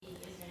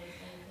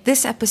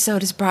This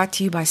episode is brought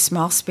to you by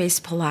Small Space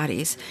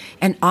Pilates,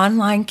 an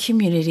online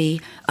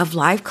community of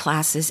live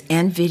classes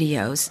and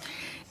videos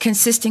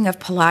consisting of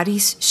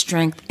Pilates,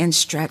 strength, and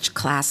stretch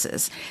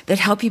classes that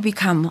help you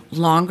become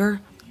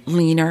longer,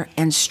 leaner,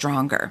 and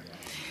stronger.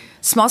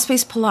 Small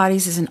Space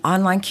Pilates is an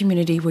online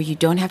community where you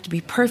don't have to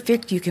be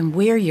perfect. You can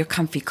wear your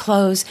comfy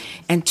clothes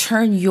and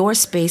turn your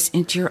space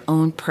into your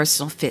own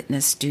personal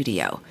fitness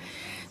studio.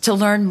 To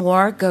learn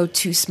more, go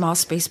to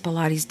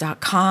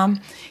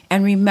smallspacepilates.com,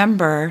 and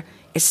remember,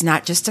 it's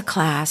not just a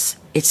class,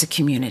 it's a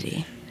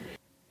community.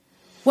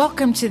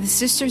 Welcome to the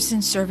Sisters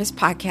in Service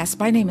podcast.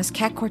 My name is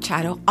Kat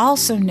Corchado,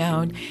 also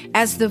known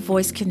as the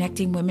voice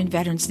connecting women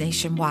veterans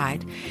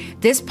nationwide.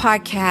 This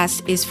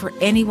podcast is for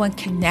anyone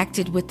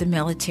connected with the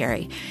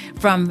military,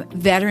 from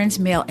veterans,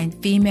 male and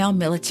female,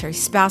 military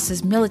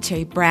spouses,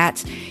 military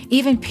brats,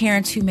 even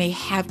parents who may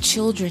have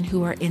children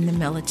who are in the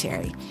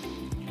military.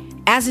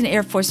 As an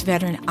Air Force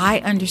veteran,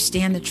 I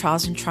understand the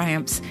trials and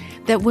triumphs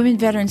that women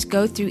veterans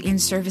go through in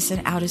service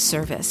and out of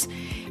service.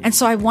 And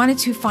so I wanted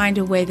to find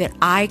a way that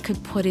I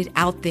could put it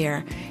out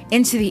there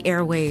into the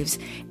airwaves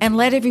and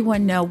let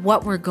everyone know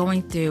what we're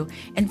going through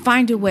and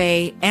find a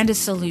way and a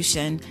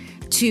solution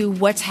to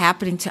what's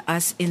happening to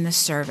us in the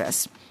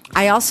service.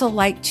 I also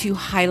like to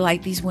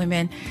highlight these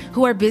women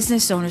who are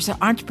business owners, they're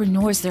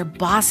entrepreneurs, they're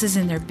bosses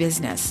in their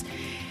business.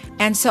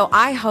 And so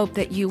I hope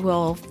that you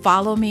will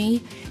follow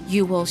me,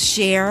 you will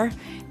share,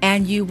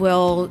 and you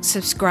will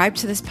subscribe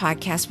to this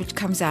podcast, which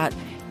comes out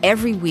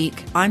every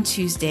week on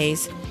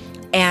Tuesdays.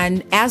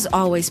 And as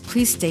always,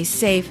 please stay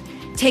safe,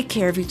 take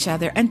care of each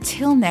other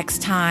until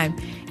next time.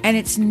 And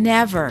it's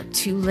never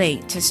too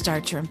late to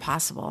start your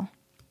impossible.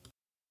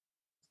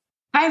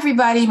 Hi,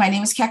 everybody. My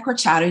name is Kat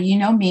Corchado. You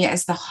know me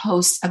as the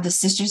host of the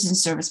Sisters in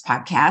Service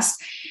podcast,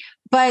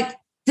 but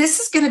this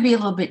is going to be a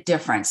little bit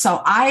different.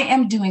 So I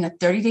am doing a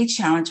 30-day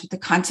challenge with the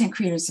Content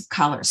Creators of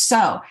Color.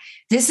 So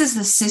this is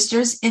the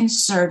Sisters in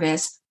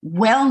Service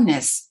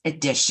Wellness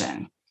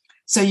Edition.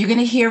 So you're going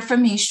to hear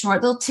from me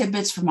short little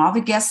tidbits from all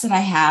the guests that I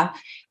have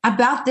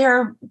about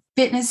their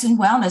fitness and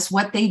wellness,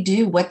 what they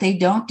do, what they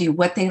don't do,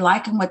 what they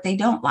like and what they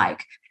don't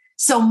like.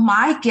 So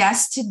my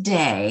guest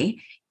today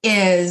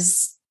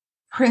is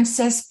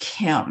Princess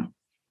Kim.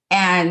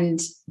 And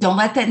don't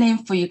let that name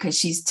fool you because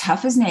she's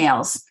tough as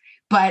nails.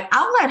 But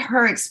I'll let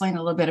her explain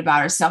a little bit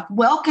about herself.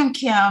 Welcome,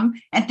 Kim,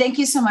 and thank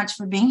you so much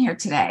for being here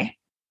today.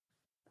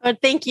 Oh,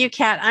 thank you,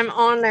 Kat. I'm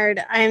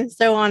honored. I'm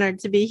so honored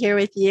to be here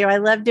with you. I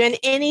love doing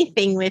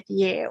anything with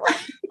you.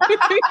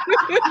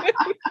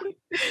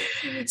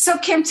 So,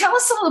 Kim, tell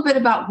us a little bit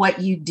about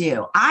what you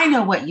do. I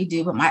know what you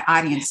do, but my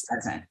audience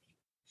doesn't.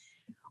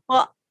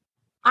 Well,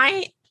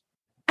 I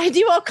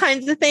do all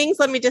kinds of things.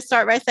 Let me just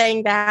start by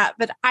saying that.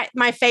 But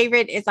my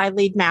favorite is I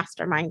lead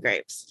mastermind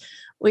groups.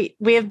 We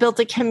have built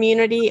a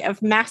community of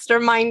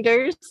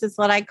masterminders, is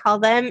what I call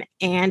them,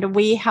 and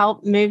we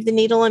help move the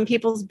needle in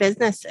people's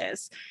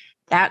businesses.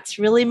 That's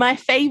really my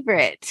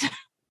favorite.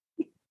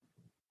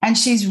 And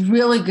she's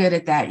really good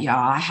at that,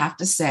 y'all. I have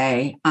to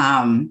say,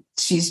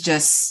 she's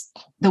just,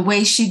 the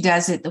way she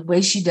does it, the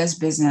way she does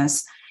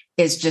business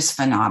is just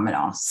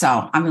phenomenal.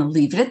 So I'm going to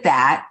leave it at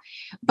that.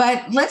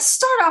 But let's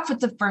start off with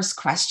the first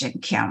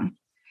question, Kim.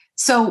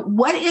 So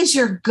what is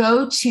your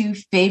go-to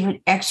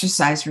favorite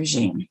exercise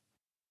regime?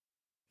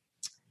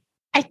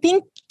 I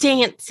think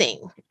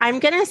dancing. I'm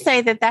going to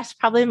say that that's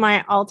probably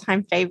my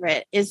all-time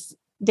favorite is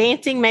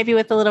dancing, maybe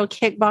with a little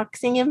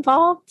kickboxing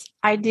involved.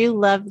 I do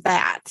love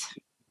that.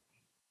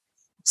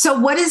 So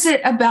what is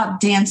it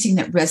about dancing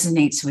that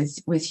resonates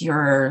with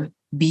your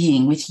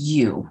being, with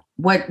you?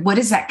 What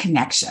is that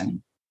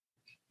connection?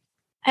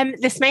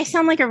 This may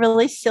sound like a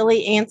really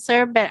silly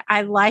answer, but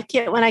I like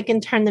it when I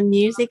can turn the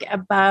music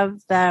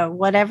above the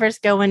whatever's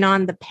going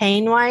on, the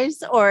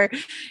pain-wise, or,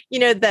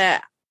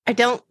 I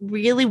don't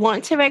really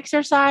want to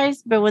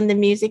exercise, but when the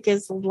music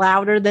is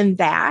louder than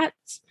that,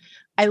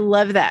 I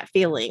love that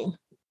feeling.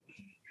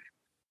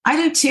 I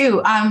do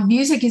too.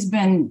 Music has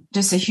been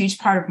just a huge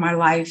part of my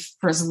life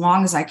for as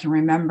long as I can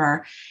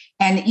remember.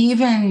 And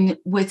even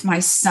with my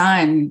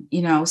son,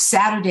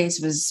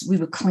 Saturdays we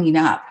would clean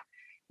up.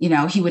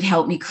 He would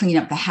help me clean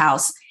up the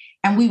house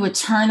and we would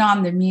turn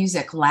on the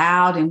music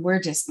loud and we're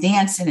just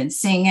dancing and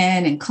singing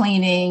and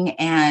cleaning.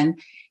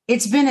 And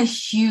it's been a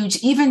huge,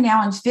 even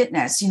now in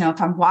fitness,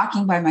 if I'm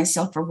walking by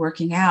myself or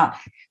working out,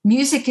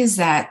 music is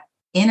that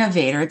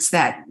innovator. It's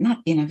that, not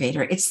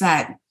innovator, it's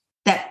that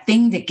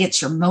thing that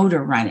gets your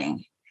motor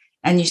running.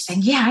 And you're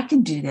saying, yeah, I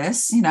can do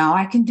this.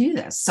 I can do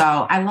this. So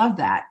I love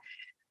that.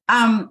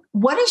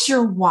 What is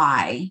your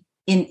why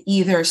in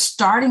either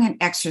starting an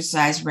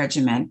exercise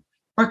regimen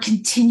or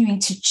continuing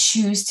to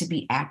choose to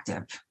be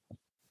active?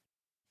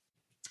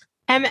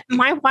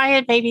 My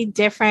why may be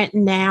different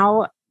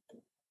now.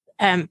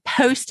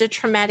 Post a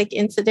traumatic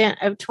incident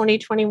of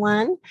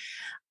 2021,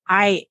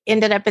 I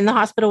ended up in the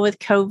hospital with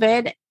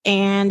COVID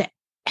and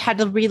had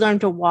to relearn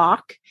to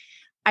walk.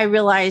 I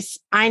realized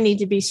I need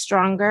to be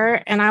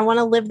stronger and I want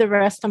to live the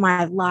rest of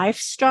my life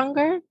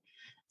stronger.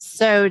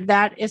 So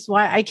that is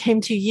why I came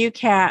to you,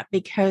 Kat,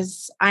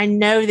 because I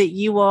know that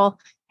you will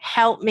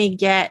help me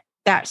get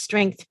that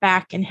strength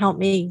back and help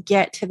me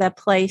get to the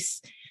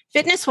place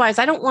fitness wise.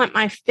 I don't want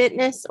my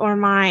fitness or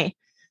my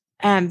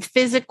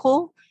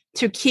physical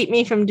to keep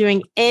me from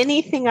doing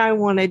anything I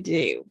want to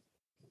do.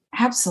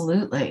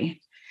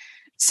 Absolutely.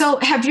 So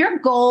have your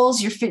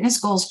goals, your fitness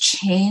goals,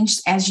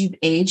 changed as you've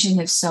aged?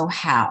 And if so,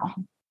 how?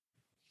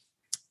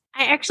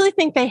 I actually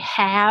think they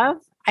have.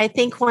 I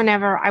think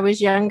whenever I was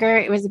younger,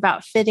 it was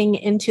about fitting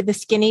into the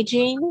skinny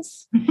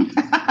jeans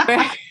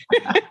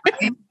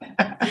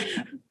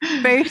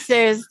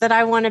versus that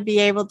I want to be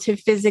able to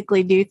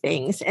physically do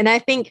things. And I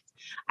think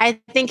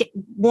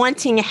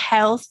wanting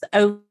health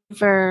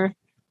over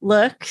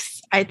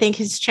looks, I think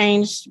has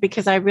changed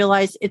because I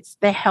realize it's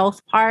the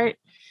health part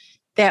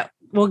that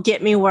will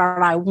get me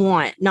where I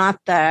want, not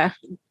the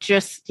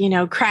just,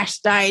 crash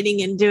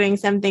dieting and doing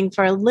something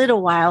for a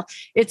little while.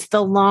 It's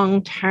the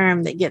long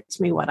term that gets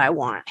me what I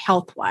want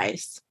health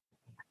wise.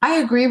 I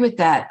agree with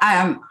that.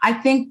 I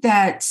think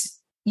that,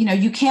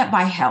 you can't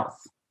buy health.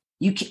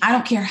 I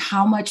don't care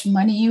how much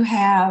money you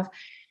have,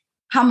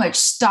 how much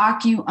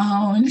stock you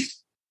own,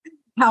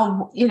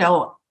 how,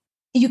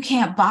 you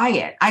can't buy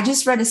it. I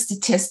just read a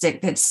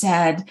statistic that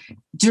said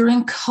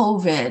during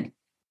COVID,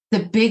 the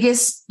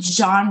biggest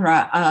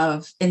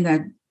genre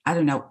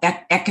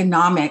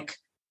economic,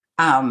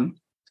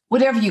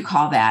 whatever you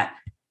call that,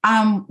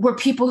 were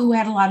people who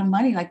had a lot of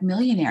money, like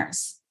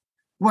millionaires,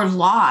 were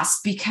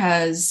lost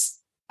because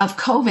of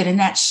COVID. And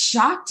that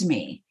shocked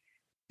me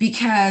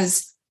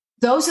because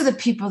those are the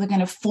people that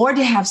can afford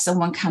to have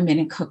someone come in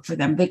and cook for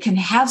them. They can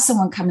have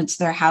someone come into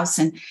their house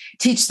and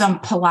teach them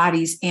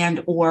Pilates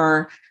and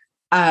or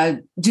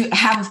have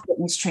a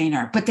fitness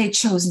trainer, but they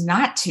chose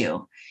not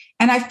to.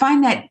 And I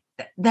find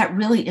that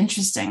really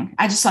interesting.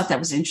 I just thought that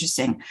was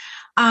interesting.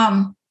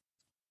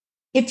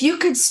 If you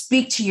could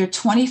speak to your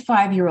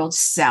 25-year-old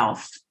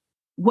self,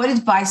 what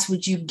advice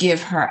would you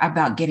give her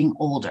about getting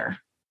older?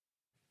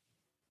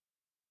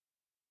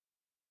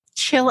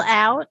 Chill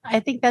out.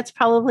 I think that's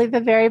probably the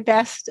very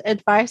best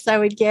advice I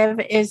would give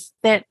is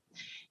that,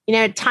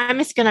 time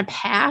is going to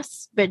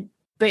pass, but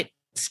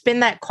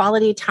spend that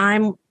quality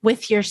time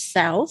with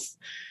yourself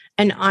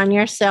and on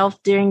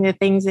yourself doing the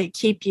things that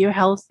keep you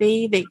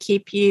healthy, that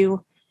keep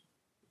you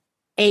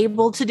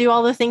able to do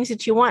all the things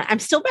that you want. I'm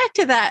still back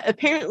to that.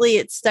 Apparently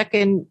it's stuck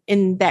in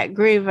that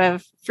groove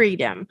of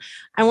freedom.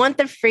 I want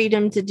the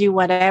freedom to do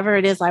whatever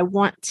it is I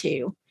want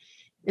to.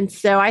 And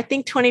so I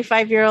think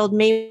 25-year-old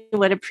me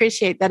would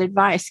appreciate that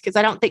advice because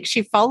I don't think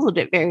she followed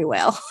it very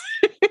well.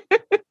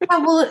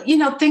 Well,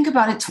 think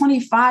about it.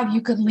 25,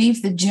 you could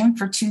leave the gym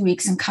for 2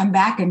 weeks and come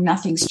back and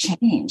nothing's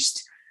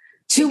changed.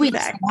 2 weeks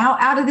now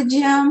out of the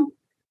gym,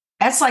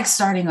 that's like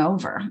starting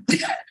over.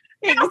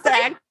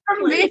 Exactly.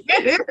 For me,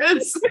 it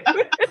is.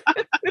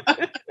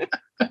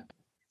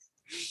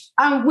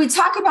 We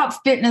talk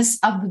about fitness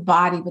of the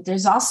body, but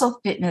there's also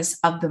fitness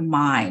of the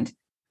mind.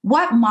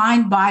 What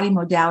mind-body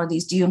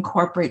modalities do you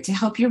incorporate to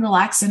help you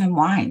relax and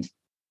unwind?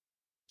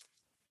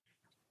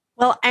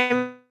 Well,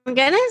 I'm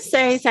going to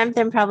say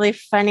something probably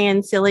funny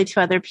and silly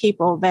to other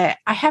people, but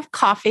I have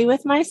coffee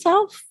with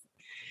myself,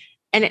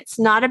 and it's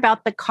not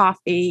about the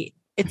coffee.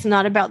 It's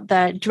not about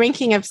the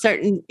drinking of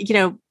certain,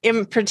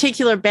 in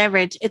particular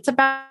beverage. It's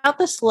about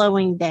the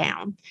slowing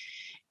down.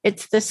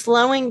 It's the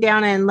slowing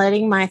down and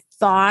letting my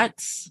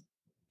thoughts,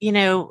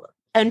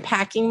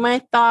 unpacking my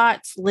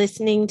thoughts,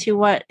 listening to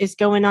what is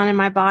going on in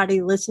my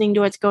body, listening to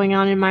what's going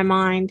on in my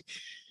mind,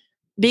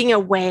 being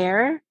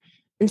aware.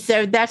 And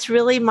so that's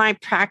really my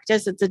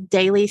practice. It's a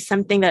daily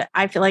something that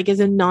I feel like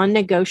is a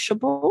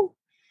non-negotiable,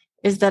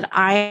 is that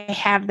I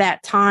have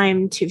that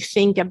time to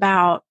think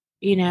about,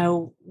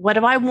 what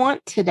do I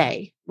want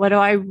today? What do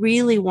I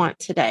really want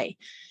today?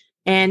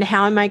 And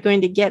how am I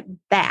going to get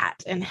that?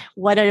 And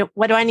what do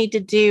I need to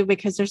do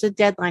because there's a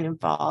deadline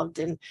involved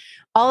and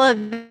all of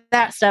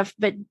that stuff.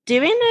 But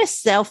doing a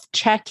self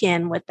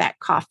check-in with that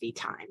coffee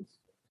time.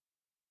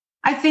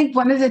 I think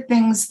one of the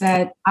things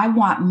that I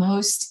want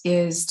most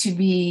is to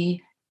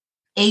be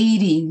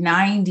 80,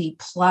 90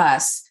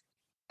 plus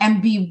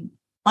and be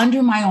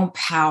under my own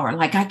power.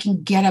 Like I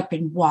can get up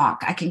and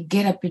walk. I can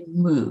get up and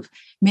move,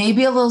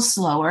 maybe a little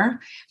slower,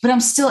 but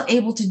I'm still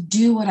able to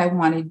do what I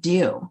want to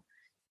do,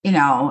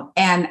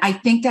 and I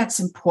think that's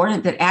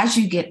important that as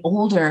you get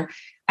older,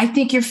 I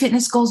think your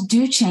fitness goals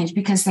do change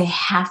because they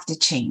have to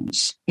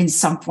change in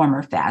some form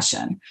or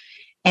fashion.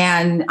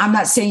 And I'm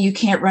not saying you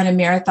can't run a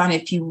marathon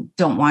if you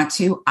don't want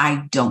to.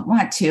 I don't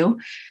want to.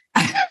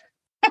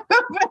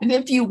 But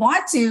if you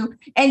want to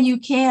and you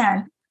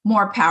can,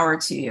 more power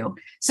to you.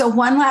 So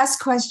one last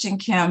question,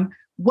 Kim.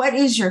 What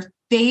is your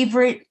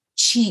favorite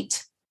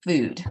cheat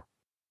food?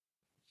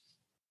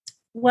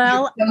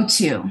 Well, go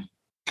to.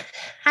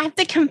 I have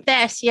to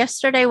confess,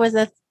 yesterday was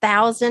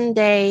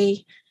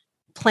 1,000-day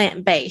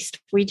plant-based.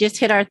 We just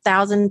hit our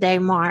 1,000-day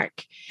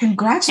mark.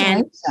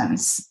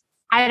 Congratulations.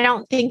 I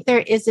don't think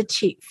there is a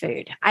cheat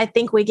food. I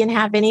think we can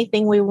have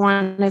anything we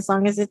want as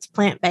long as it's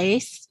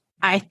plant-based.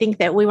 I think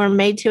that we were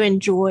made to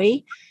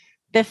enjoy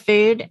the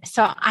food.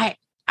 So I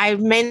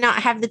may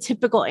not have the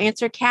typical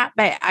answer, Kat,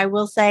 but I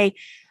will say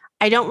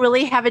I don't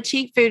really have a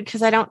cheat food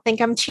because I don't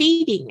think I'm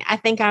cheating. I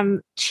think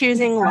I'm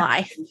choosing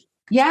life.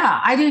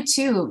 Yeah, I do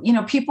too.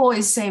 People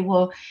always say,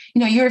 well,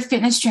 you're a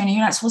fitness trainer. You're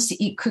not supposed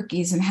to eat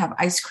cookies and have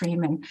ice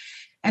cream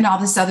and all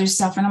this other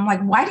stuff. And I'm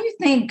like, why do you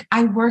think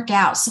I work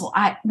out? So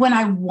when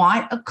I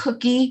want a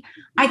cookie,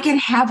 I can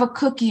have a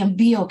cookie and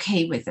be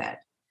okay with it.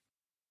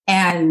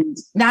 And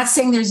not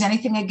saying there's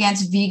anything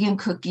against vegan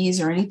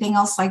cookies or anything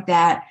else like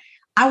that.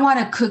 I want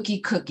a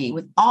cookie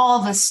with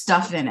all the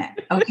stuff in it.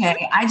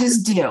 Okay. I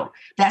just do.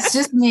 That's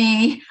just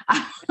me.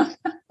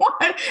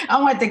 I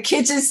want the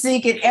kitchen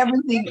sink and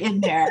everything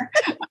in there.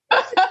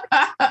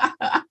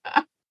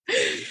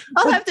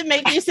 I'll have to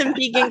make you some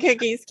vegan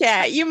cookies,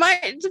 Kat. You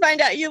might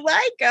find out you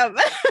like them.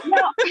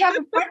 I have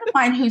a friend of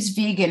mine who's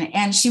vegan,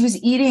 and she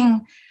was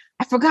eating,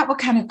 I forgot what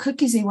kind of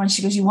cookies they want.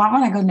 She goes, you want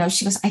one? I go, no.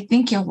 She goes, I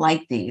think you'll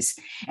like these.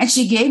 And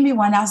she gave me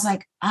one. I was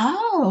like,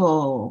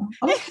 oh,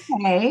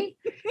 okay.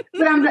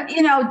 But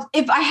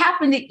if I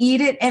happen to eat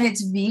it and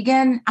it's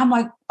vegan, I'm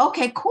like,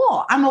 okay,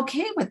 cool. I'm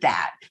okay with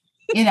that.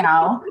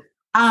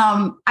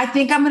 I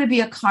think I'm going to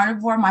be a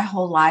carnivore my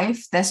whole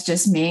life. That's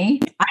just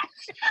me.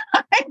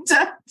 I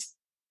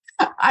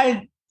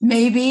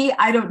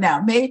don't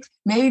know.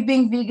 Maybe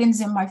being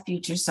vegan's in my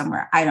future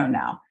somewhere. I don't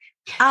know.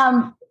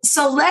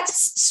 So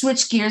let's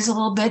switch gears a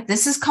little bit.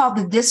 This is called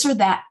the This or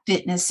That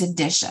Fitness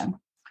Edition.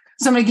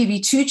 So I'm going to give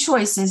you two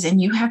choices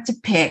and you have to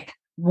pick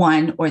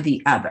one or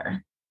the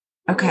other.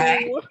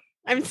 Okay. Ooh,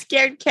 I'm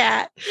scared,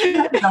 Kat.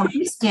 Don't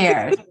be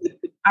scared.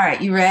 All right.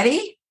 You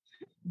ready?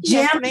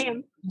 Yes,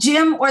 ma'am.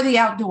 Gym or the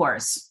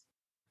outdoors?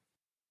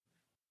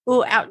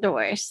 Ooh,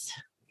 outdoors.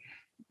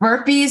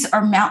 Burpees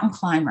or mountain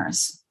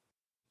climbers?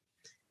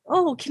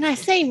 Oh, can I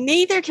say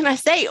neither? Can I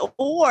say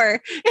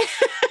or?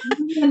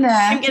 I'm going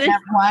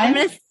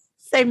to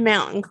say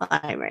mountain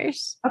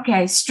climbers.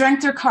 Okay.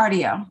 Strength or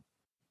cardio?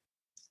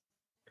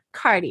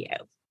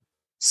 Cardio.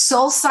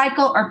 Soul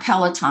Cycle or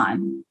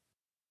Peloton?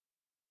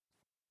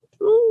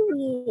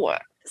 Ooh,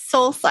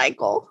 Soul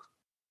Cycle.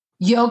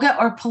 Yoga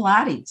or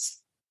Pilates?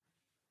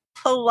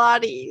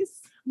 Pilates.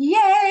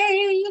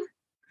 Yay!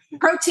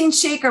 Protein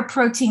shake or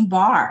protein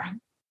bar?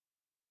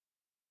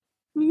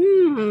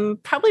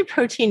 Probably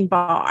protein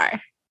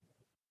bar.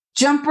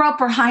 Jump rope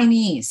or high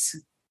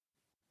knees?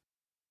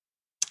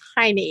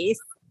 High knees.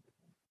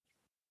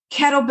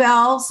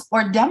 Kettlebells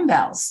or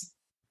dumbbells?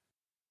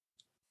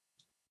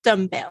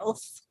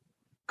 Dumbbells.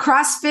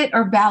 CrossFit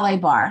or ballet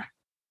bar?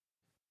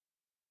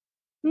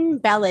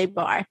 Ballet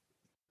bar.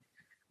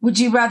 Would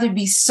you rather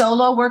be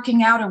solo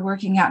working out or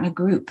working out in a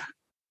group?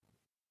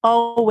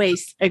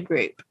 Always a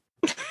group.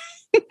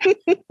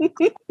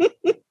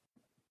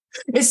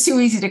 It's too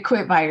easy to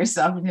quit by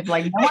yourself and you're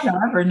like, no one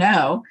will ever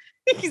know.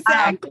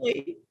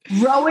 Exactly.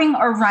 Rowing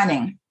or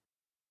running?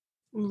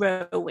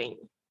 Rowing.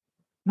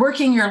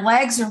 Working your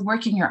legs or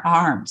working your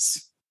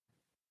arms?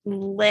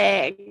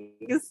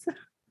 Legs.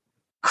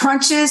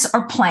 Crunches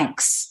or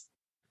planks?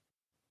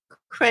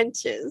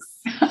 Crunches.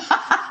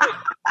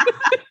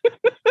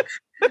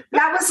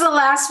 That was the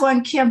last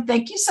one, Kim.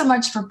 Thank you so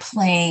much for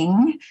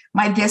playing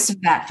my This or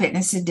That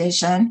Fitness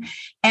Edition.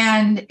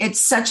 And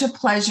it's such a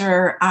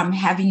pleasure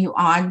having you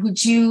on.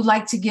 Would you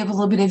like to give a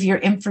little bit of your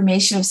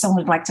information if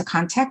someone would like to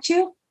contact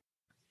you?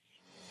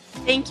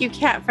 Thank you,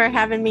 Kat, for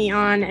having me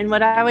on. And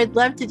what I would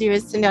love to do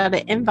is send out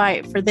an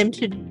invite for them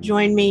to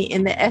join me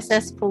in the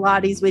SS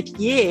Pilates with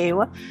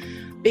you.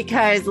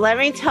 Because let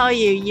me tell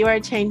you, you are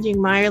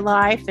changing my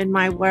life and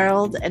my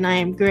world, and I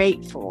am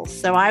grateful.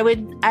 So I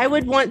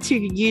would want to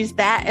use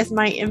that as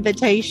my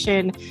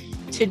invitation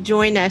to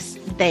join us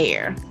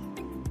there.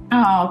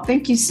 Oh,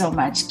 thank you so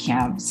much,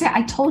 Kim. See,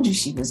 I told you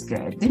she was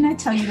good. Didn't I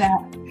tell you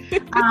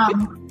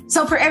that?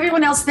 So for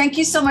everyone else, thank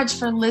you so much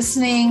for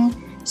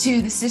listening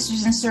to the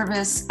Sisters in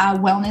Service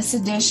Wellness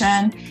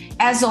Edition.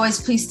 As always,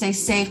 please stay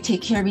safe,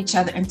 take care of each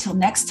other until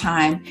next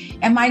time.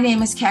 And my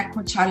name is Kat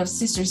Corchado of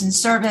Sisters in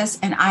Service,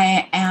 and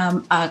I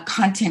am a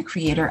content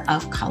creator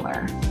of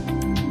color.